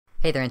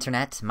Hey there,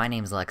 Internet. My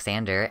name's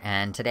Luxander,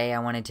 and today I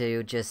wanted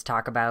to just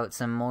talk about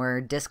some more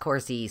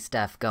discourse-y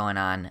stuff going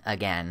on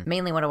again.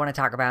 Mainly what I want to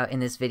talk about in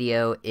this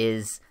video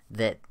is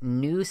that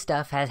new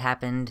stuff has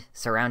happened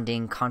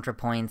surrounding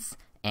ContraPoints,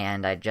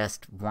 and I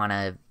just want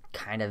to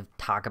kind of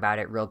talk about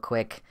it real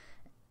quick.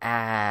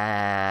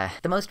 The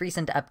most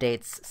recent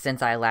updates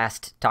since I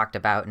last talked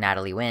about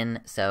Natalie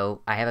Wynn, so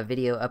I have a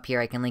video up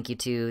here I can link you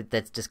to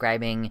that's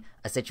describing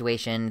a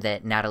situation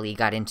that Natalie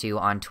got into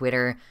on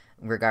Twitter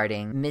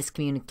regarding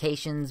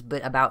miscommunications,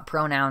 but about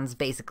pronouns,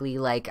 basically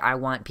like I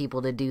want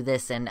people to do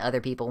this and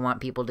other people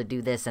want people to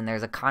do this and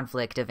there's a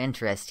conflict of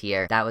interest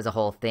here. That was a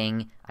whole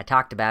thing. I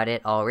talked about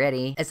it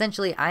already.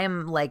 Essentially, I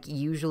am like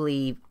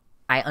usually,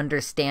 I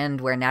understand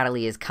where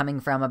Natalie is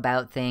coming from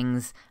about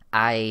things.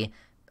 I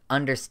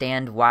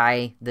understand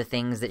why the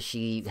things that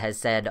she has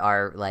said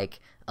are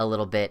like a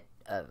little bit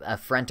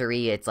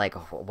effrontery. It's like,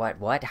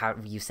 what? How,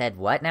 you said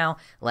what now?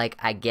 Like,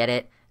 I get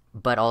it.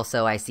 But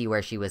also I see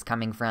where she was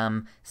coming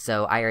from,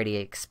 so I already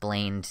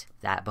explained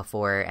that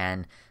before,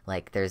 and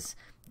like there's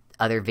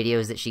other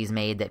videos that she's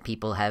made that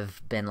people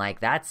have been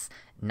like, that's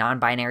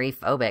non-binary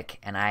phobic,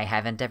 and I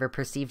haven't ever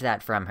perceived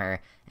that from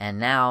her. And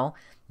now,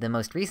 the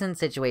most recent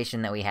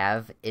situation that we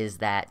have is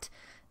that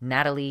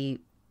Natalie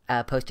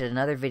posted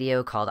another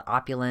video called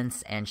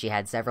Opulence, and she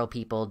had several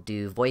people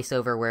do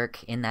voiceover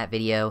work in that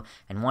video,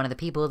 and one of the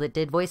people that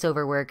did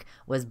voiceover work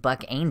was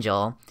Buck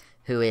Angel,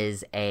 who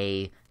is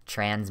a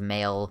trans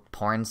male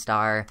porn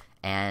star,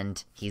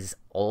 and he's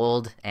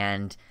old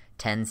and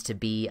tends to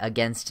be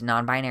against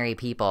non-binary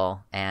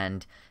people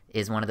and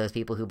is one of those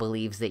people who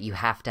believes that you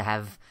have to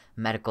have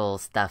medical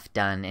stuff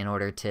done in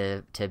order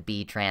to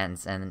be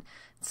trans. And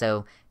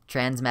so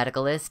trans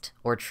medicalist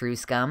or true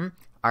scum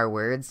are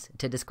words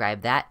to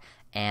describe that,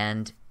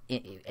 and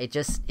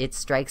it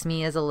strikes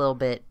me as a little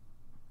bit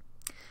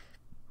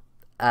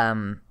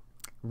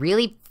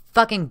really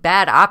fucking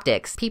bad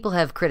optics. People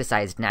have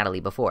criticized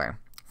Natalie before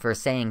for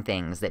saying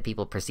things that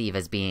people perceive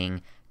as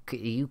being,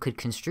 you could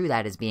construe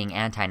that as being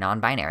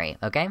anti-non-binary,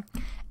 okay?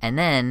 And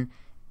then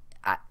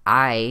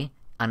I,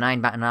 a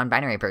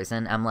non-binary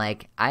person, I'm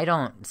like, I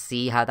don't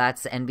see how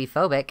that's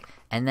NB-phobic,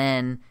 and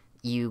then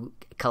you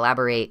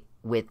collaborate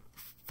with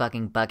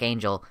fucking Buck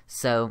Angel.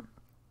 So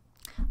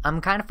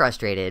I'm kind of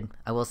frustrated,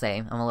 I will say.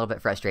 I'm a little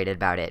bit frustrated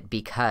about it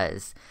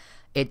because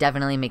it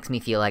definitely makes me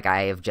feel like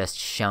I have just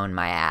shown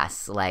my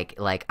ass, like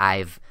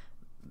I've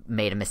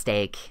made a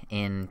mistake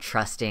in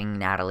trusting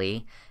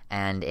Natalie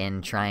and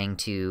in trying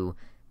to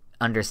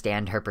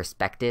understand her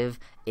perspective.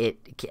 It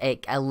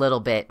a little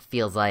bit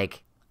feels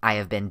like I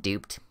have been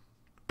duped.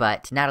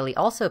 But Natalie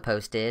also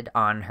posted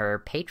on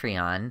her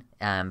Patreon,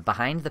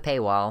 behind the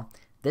paywall.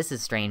 This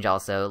is strange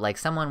also, like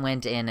someone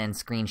went in and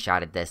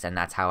screenshotted this, and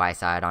that's how I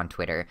saw it on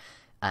Twitter.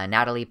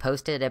 Natalie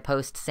posted a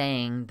post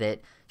saying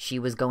that she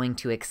was going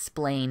to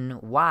explain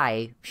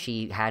why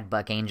she had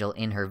Buck Angel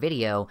in her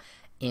video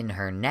in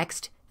her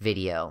next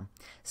video.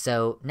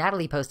 So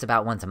Natalie posts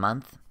about once a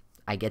month.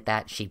 I get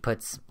that. She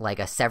puts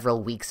like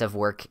several weeks of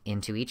work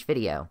into each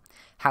video.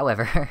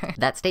 However,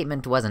 that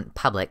statement wasn't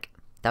public.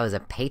 That was a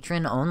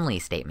patron-only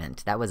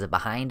statement. That was a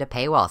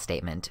behind-a-paywall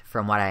statement,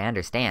 from what I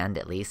understand,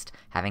 at least,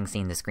 having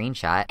seen the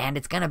screenshot. And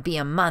it's gonna be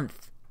a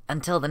month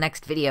until the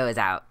next video is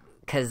out,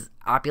 because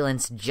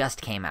Opulence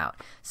just came out.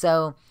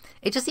 So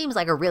it just seems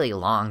like a really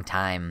long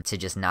time to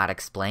just not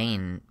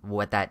explain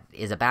what that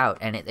is about,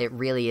 and it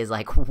really is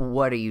like,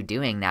 what are you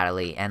doing,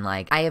 Natalie? And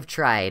like, I have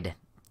tried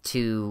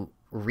to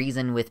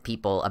reason with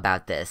people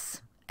about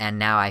this, and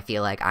now I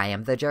feel like I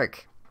am the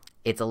jerk.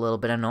 It's a little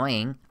bit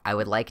annoying. I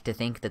would like to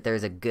think that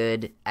there's a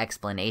good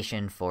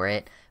explanation for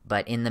it,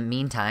 but in the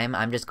meantime,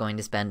 I'm just going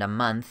to spend a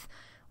month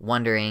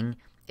wondering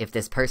if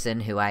this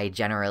person, who I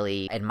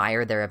generally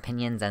admire their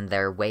opinions and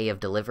their way of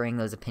delivering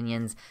those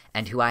opinions,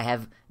 and who I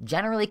have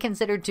generally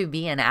considered to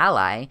be an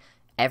ally,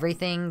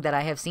 everything that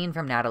I have seen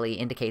from Natalie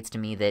indicates to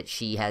me that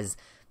she has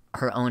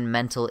her own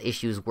mental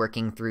issues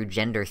working through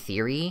gender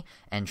theory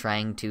and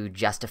trying to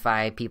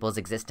justify people's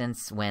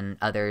existence when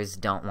others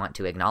don't want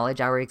to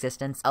acknowledge our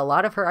existence. A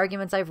lot of her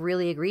arguments I've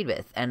really agreed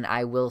with, and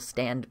I will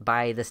stand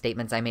by the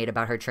statements I made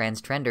about her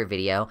trans trender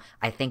video.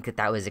 I think that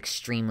that was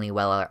extremely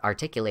well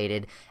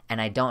articulated,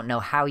 and I don't know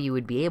how you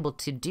would be able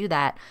to do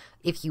that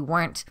if you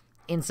weren't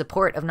in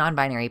support of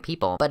non-binary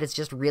people. But it's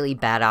just really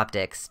bad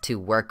optics to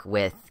work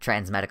with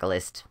trans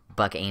medicalist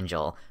Buck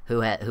Angel,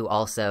 who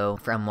also,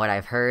 from what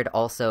I've heard,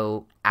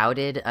 also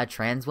outed a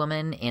trans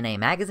woman in a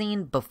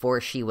magazine before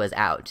she was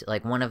out.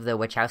 Like, one of the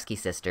Wachowski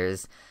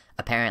sisters,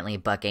 apparently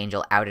Buck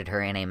Angel outed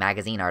her in a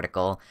magazine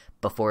article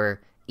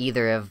before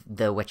either of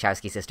the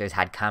Wachowski sisters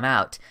had come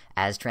out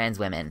as trans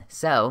women.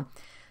 So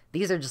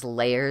these are just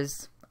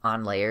layers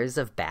on layers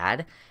of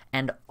bad.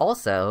 And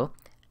also,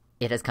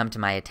 it has come to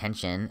my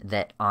attention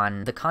that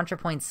on the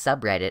ContraPoints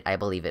subreddit, I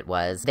believe it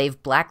was,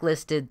 they've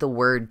blacklisted the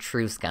word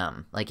true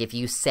scum. Like, if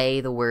you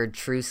say the word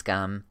true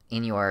scum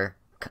in your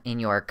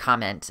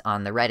comment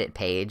on the Reddit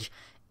page,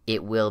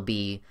 it will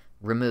be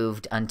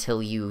removed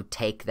until you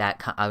take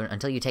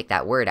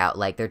that word out.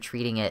 Like, they're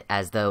treating it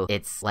as though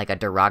it's like a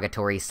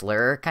derogatory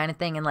slur kind of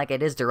thing, and like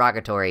it is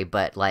derogatory,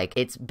 but like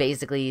it's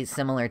basically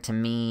similar to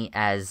me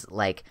as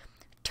like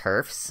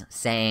TERFs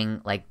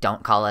saying like,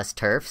 don't call us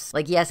TERFs.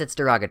 Like, yes, it's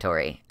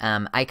derogatory.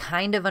 I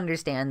kind of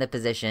understand the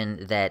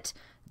position that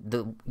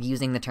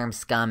using the term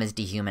scum is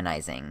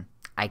dehumanizing.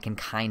 I can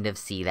kind of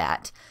see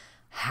that.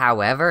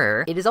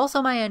 However, it is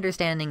also my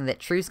understanding that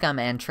true scum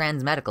and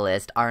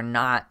transmedicalist are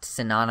not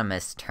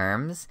synonymous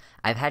terms.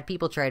 I've had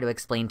people try to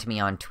explain to me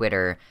on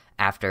Twitter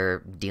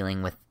after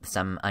dealing with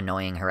some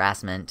annoying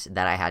harassment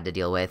that I had to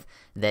deal with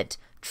that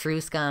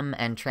true scum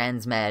and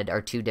transmed are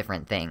two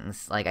different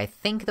things. Like, I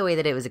think the way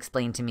that it was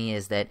explained to me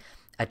is that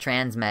a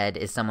transmed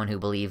is someone who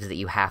believes that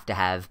you have to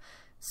have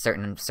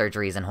certain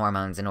surgeries and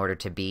hormones in order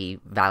to be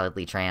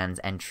validly trans,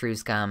 and true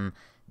scum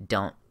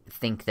don't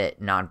think that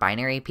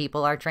non-binary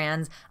people are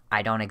trans.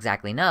 I don't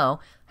exactly know.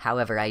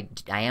 However, I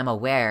am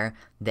aware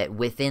that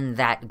within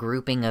that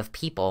grouping of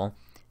people,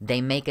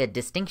 they make a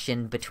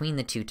distinction between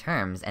the two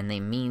terms, and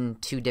they mean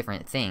two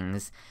different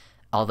things,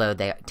 although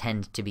they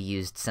tend to be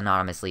used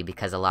synonymously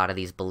because a lot of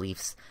these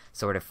beliefs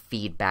sort of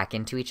feed back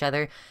into each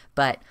other.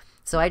 But,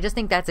 so I just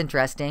think that's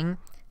interesting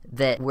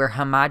that we're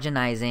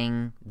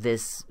homogenizing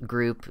this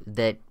group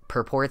that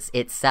purports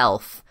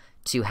itself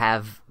to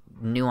have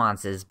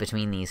nuances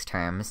between these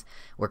terms.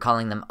 We're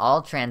calling them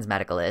all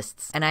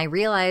transmedicalists, and I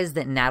realize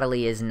that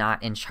Natalie is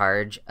not in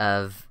charge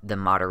of the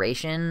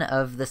moderation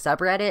of the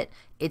subreddit.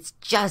 It's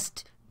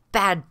just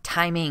bad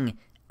timing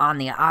on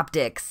the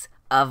optics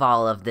of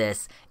all of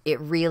this. It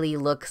really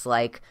looks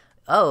like,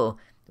 oh,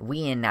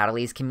 we in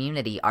Natalie's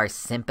community are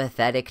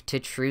sympathetic to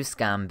true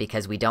scum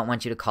because we don't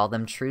want you to call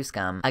them true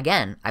scum.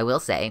 Again, I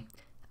will say,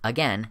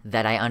 again,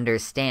 that I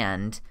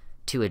understand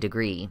to a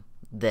degree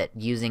that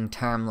using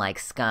term like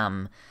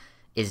scum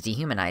is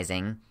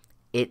dehumanizing.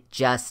 It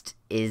just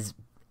is,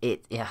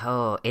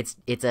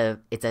 it's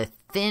a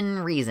thin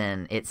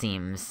reason, it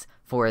seems,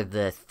 for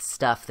the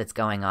stuff that's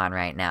going on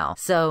right now.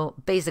 So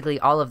basically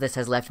all of this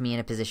has left me in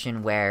a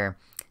position where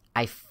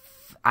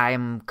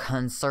I'm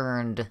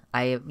concerned.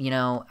 I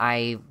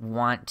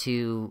want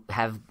to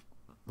have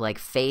like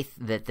faith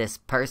that this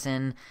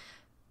person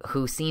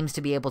who seems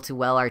to be able to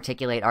well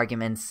articulate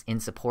arguments in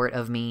support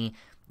of me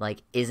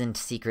like isn't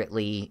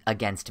secretly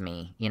against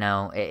me.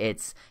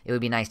 It would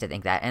be nice to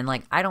think that. And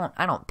like I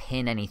don't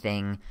pin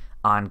anything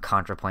on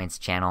ContraPoint's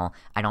channel.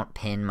 I don't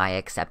pin my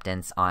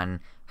acceptance on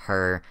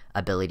her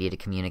ability to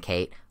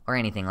communicate or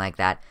anything like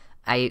that.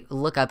 I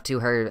look up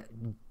to her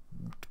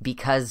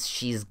because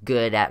she's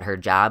good at her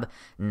job,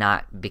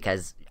 not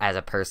because as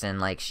a person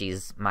like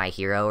she's my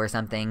hero or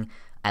something.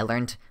 I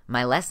learned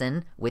my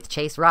lesson with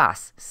Chase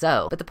Ross.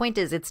 But the point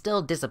is, it's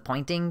still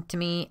disappointing to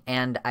me,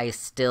 and I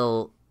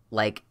still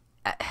like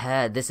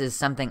this is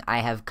something I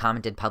have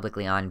commented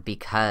publicly on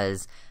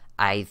because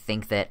I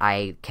think that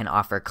I can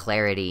offer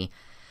clarity.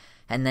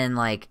 And then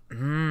like,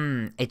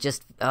 it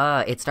just,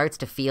 it starts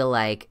to feel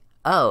like,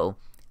 oh,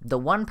 the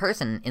one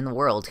person in the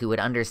world who would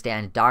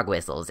understand dog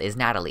whistles is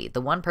Natalie.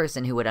 The one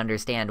person who would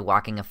understand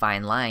walking a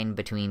fine line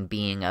between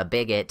being a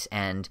bigot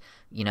and,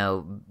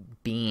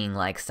 being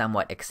like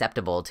somewhat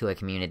acceptable to a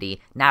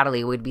community,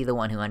 Natalie would be the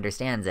one who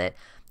understands it.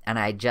 And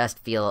I just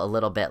feel a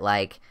little bit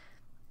like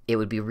it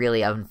would be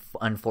really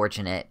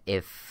unfortunate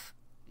if,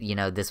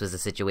 this was a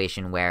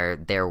situation where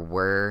there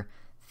were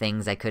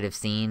things I could have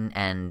seen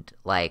and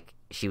like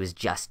she was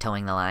just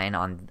towing the line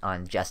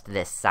on just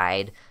this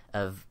side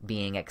of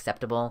being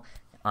acceptable.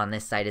 On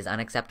this side is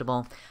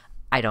unacceptable.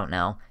 I don't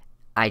know.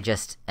 I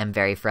just am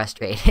very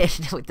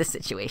frustrated with the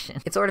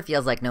situation. It sort of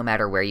feels like no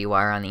matter where you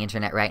are on the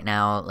internet right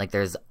now, like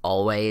there's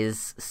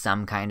always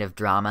some kind of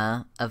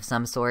drama of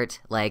some sort.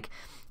 Like,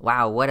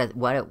 wow, what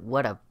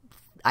a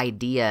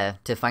idea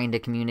to find a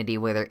community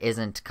where there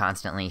isn't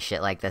constantly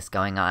shit like this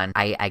going on.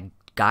 I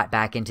got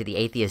back into the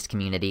atheist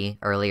community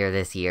earlier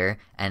this year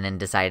and then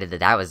decided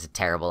that was a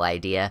terrible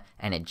idea,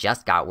 and it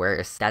just got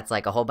worse. That's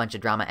like a whole bunch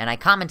of drama, and I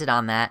commented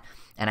on that,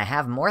 and I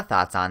have more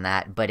thoughts on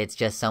that, but it's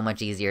just so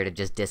much easier to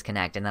just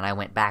disconnect. And then I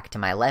went back to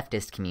my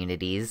leftist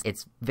communities.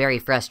 It's very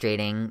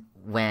frustrating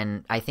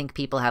when I think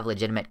people have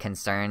legitimate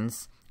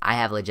concerns. I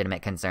have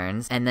legitimate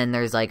concerns, and then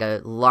there's like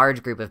a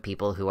large group of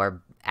people who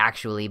are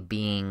actually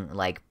being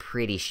like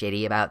pretty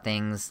shitty about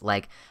things.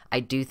 Like, I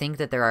do think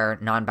that there are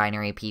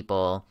non-binary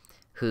people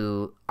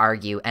who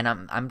argue, and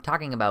I'm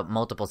talking about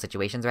multiple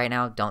situations right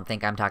now. Don't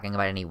think I'm talking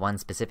about any one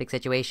specific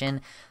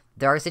situation.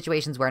 There are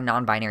situations where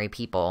non-binary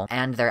people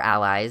and their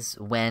allies,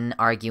 when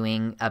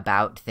arguing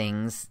about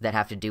things that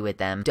have to do with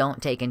them,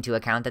 don't take into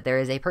account that there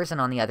is a person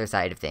on the other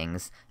side of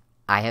things.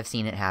 I have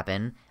seen it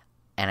happen,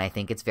 and I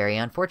think it's very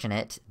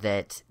unfortunate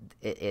that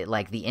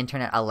like the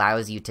internet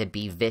allows you to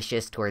be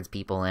vicious towards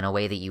people in a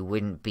way that you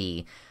wouldn't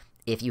be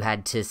if you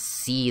had to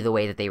see the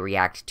way that they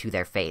react to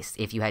their face,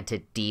 if you had to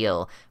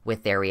deal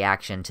with their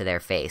reaction to their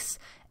face.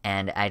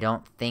 And I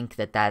don't think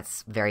that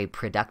that's very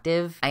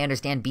productive. I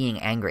understand being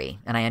angry,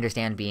 and I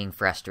understand being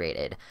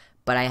frustrated,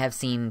 but I have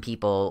seen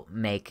people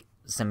make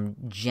some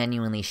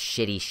genuinely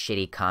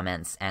shitty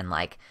comments, and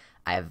like,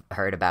 I've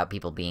heard about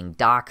people being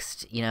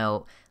doxxed. You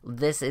know,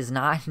 this is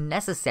not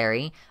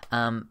necessary.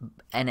 And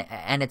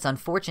it's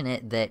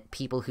unfortunate that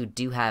people who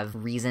do have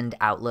reasoned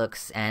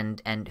outlooks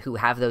and who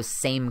have those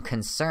same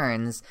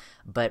concerns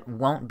but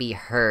won't be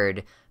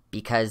heard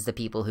because the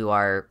people who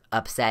are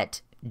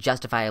upset,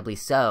 justifiably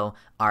so,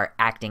 are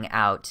acting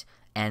out,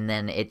 and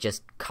then it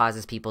just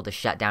causes people to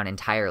shut down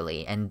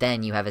entirely. And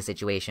then you have a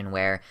situation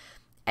where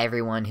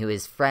everyone who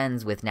is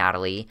friends with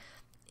Natalie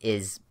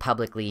is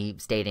publicly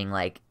stating,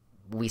 like,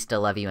 we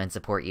still love you and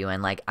support you,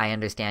 and, like, I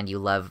understand you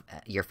love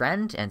your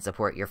friend and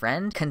support your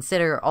friend.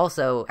 Consider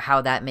also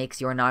how that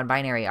makes your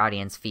non-binary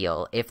audience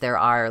feel. If there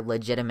are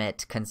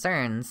legitimate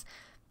concerns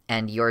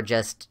and you're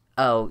just,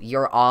 oh,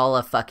 you're all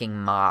a fucking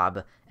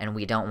mob and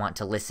we don't want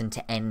to listen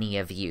to any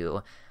of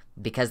you,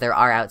 because there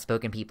are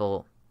outspoken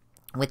people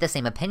with the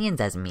same opinions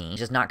as me,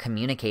 just not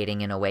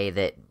communicating in a way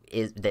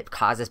that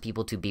causes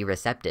people to be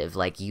receptive.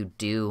 Like, you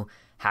do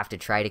have to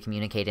try to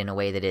communicate in a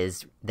way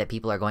that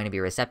people are going to be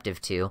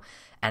receptive to,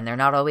 and they're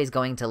not always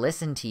going to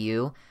listen to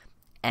you.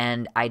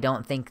 And I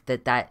don't think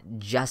that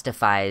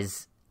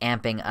justifies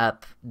amping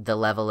up the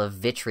level of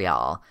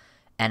vitriol.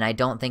 And I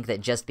don't think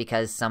that just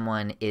because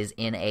someone is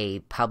in a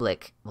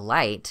public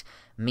light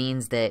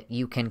means that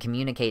you can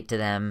communicate to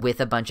them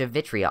with a bunch of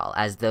vitriol,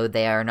 as though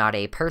they are not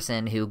a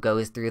person who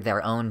goes through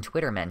their own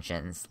Twitter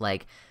mentions.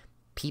 Like,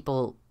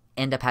 people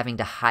end up having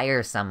to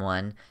hire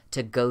someone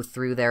to go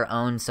through their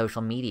own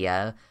social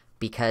media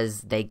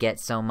because they get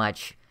so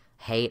much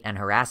hate and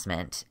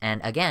harassment.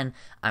 And again,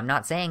 I'm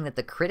not saying that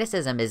the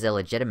criticism is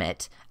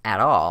illegitimate at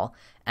all,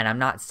 and I'm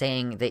not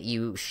saying that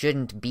you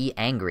shouldn't be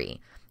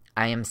angry.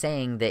 I am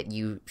saying that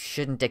you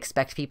shouldn't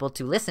expect people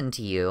to listen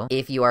to you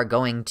if you are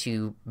going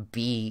to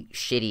be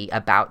shitty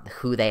about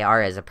who they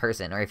are as a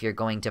person, or if you're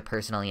going to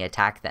personally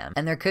attack them.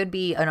 And there could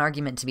be an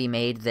argument to be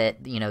made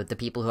that, you know, the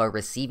people who are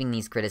receiving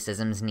these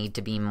criticisms need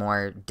to be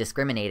more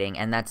discriminating,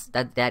 and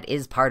that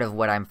is part of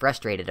what I'm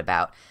frustrated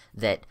about,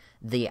 that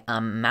the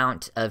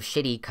amount of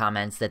shitty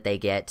comments that they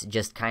get,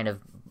 just kind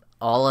of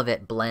all of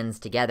it blends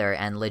together,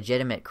 and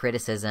legitimate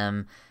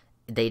criticism,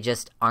 they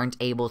just aren't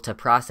able to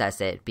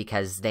process it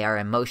because they are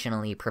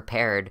emotionally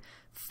prepared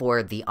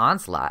for the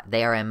onslaught.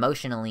 They are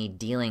emotionally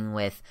dealing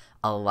with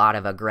a lot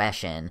of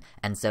aggression,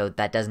 and so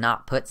that does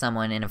not put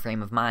someone in a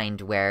frame of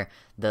mind where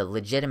the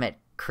legitimate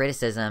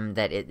criticism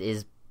that it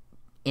is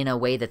in a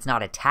way that's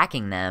not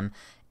attacking them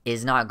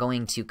is not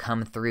going to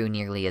come through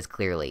nearly as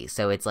clearly.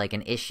 So it's like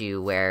an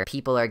issue where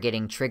people are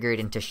getting triggered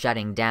into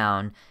shutting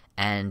down,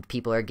 and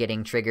people are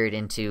getting triggered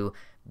into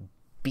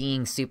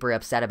being super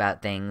upset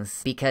about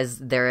things because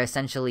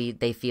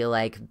they feel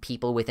like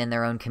people within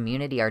their own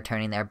community are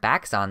turning their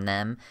backs on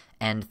them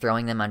and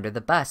throwing them under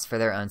the bus for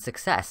their own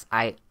success.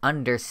 I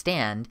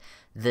understand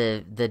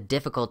the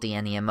difficulty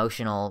and the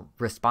emotional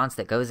response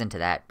that goes into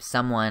that.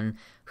 Someone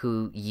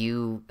who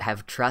you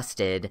have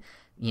trusted,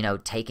 you know,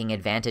 taking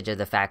advantage of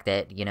the fact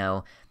that, you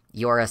know,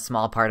 you're a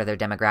small part of their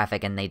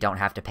demographic and they don't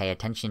have to pay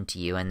attention to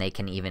you and they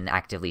can even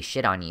actively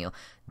shit on you.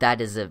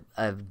 That is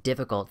a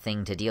difficult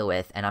thing to deal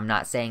with, and I'm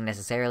not saying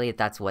necessarily that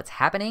that's what's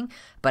happening,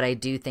 but I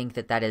do think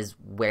that is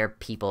where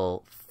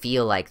people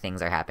feel like things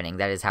are happening.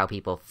 That is how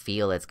people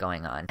feel it's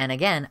going on. And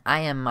again, I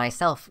am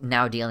myself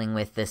now dealing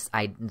with this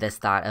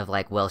thought of,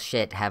 like, well,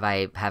 shit, have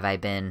I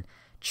been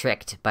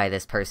tricked by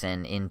this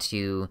person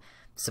into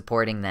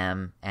supporting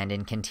them and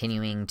in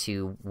continuing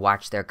to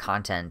watch their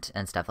content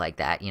and stuff like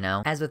that, you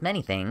know? As with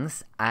many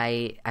things,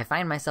 I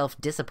find myself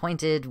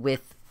disappointed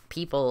with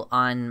people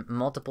on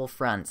multiple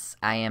fronts.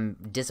 I am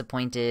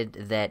disappointed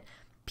that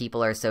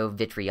people are so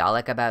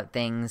vitriolic about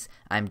things.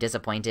 I'm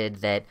disappointed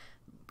that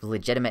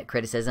legitimate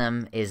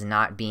criticism is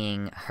not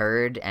being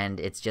heard and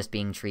it's just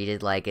being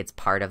treated like it's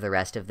part of the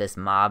rest of this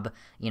mob.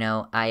 You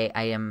know, I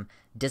am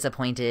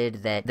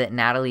disappointed that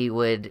Natalie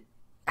would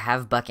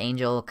have Buck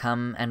Angel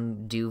come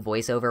and do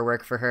voiceover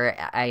work for her.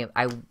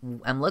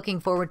 I'm looking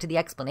forward to the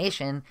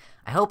explanation.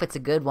 I hope it's a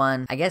good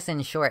one. I guess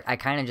in short, I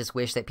kind of just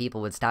wish that people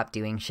would stop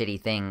doing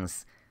shitty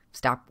things.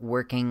 Stop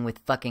working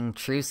with fucking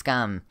true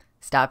scum.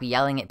 Stop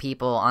yelling at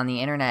people on the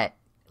internet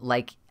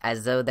like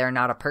as though they're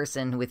not a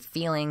person with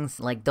feelings.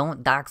 Like,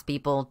 don't dox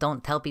people.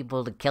 Don't tell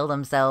people to kill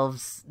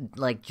themselves.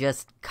 Like,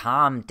 just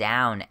calm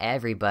down,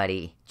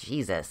 everybody.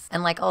 Jesus.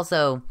 And, like,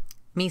 also,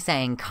 me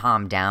saying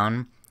calm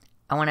down,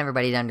 I want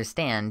everybody to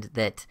understand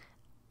that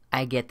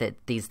I get that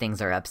these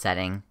things are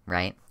upsetting,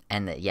 right?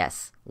 And that,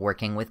 yes,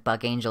 working with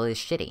Buck Angel is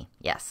shitty,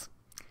 yes.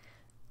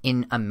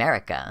 In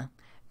America,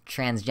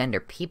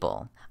 transgender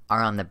people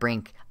are on the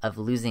brink of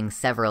losing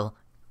several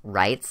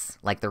rights,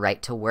 like the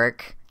right to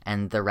work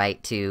and the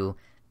right to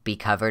be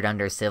covered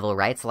under civil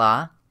rights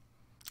law.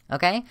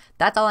 Okay?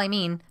 That's all I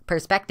mean.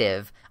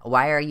 Perspective.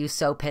 Why are you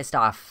so pissed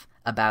off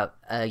about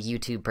a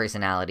YouTube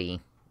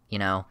personality, you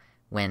know,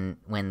 when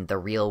the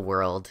real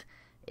world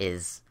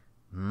is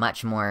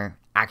much more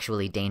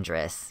actually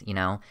dangerous, you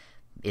know?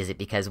 Is it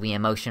because we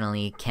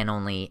emotionally can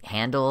only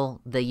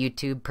handle the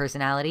YouTube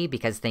personality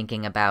because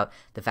thinking about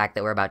the fact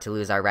that we're about to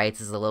lose our rights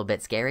is a little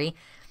bit scary?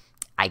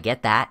 I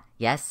get that,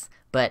 yes,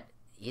 but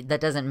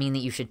that doesn't mean that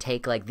you should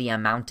take, like, the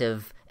amount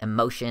of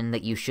emotion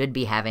that you should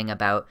be having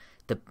about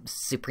the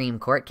Supreme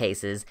Court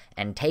cases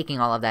and taking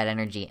all of that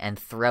energy and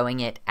throwing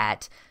it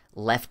at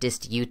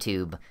leftist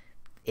YouTube.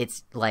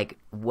 It's like,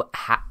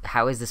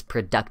 how is this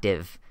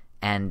productive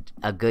and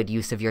a good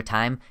use of your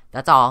time?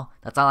 That's all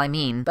I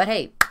mean. But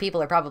hey,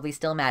 people are probably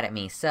still mad at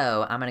me,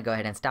 so I'm gonna go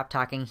ahead and stop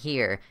talking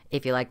here.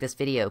 If you like this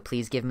video,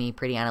 please give me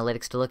pretty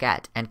analytics to look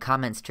at and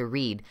comments to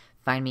read.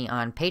 Find me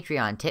on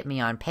Patreon, tip me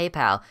on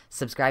PayPal,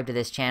 subscribe to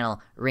this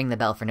channel, ring the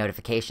bell for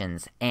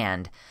notifications,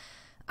 and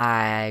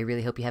I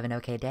really hope you have an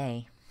okay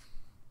day.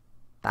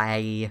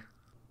 Bye.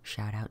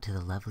 Shout out to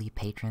the lovely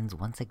patrons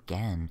once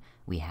again.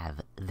 We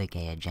have The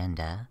Gay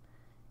Agenda,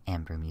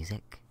 Amber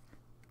Music,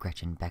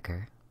 Gretchen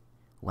Becker,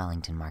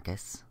 Wellington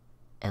Marcus,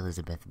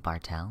 Elizabeth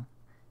Bartel,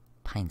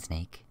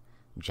 Pinesnake,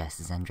 Jess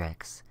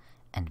Zendrix,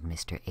 and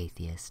Mr.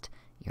 Atheist.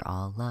 You're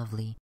all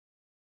lovely,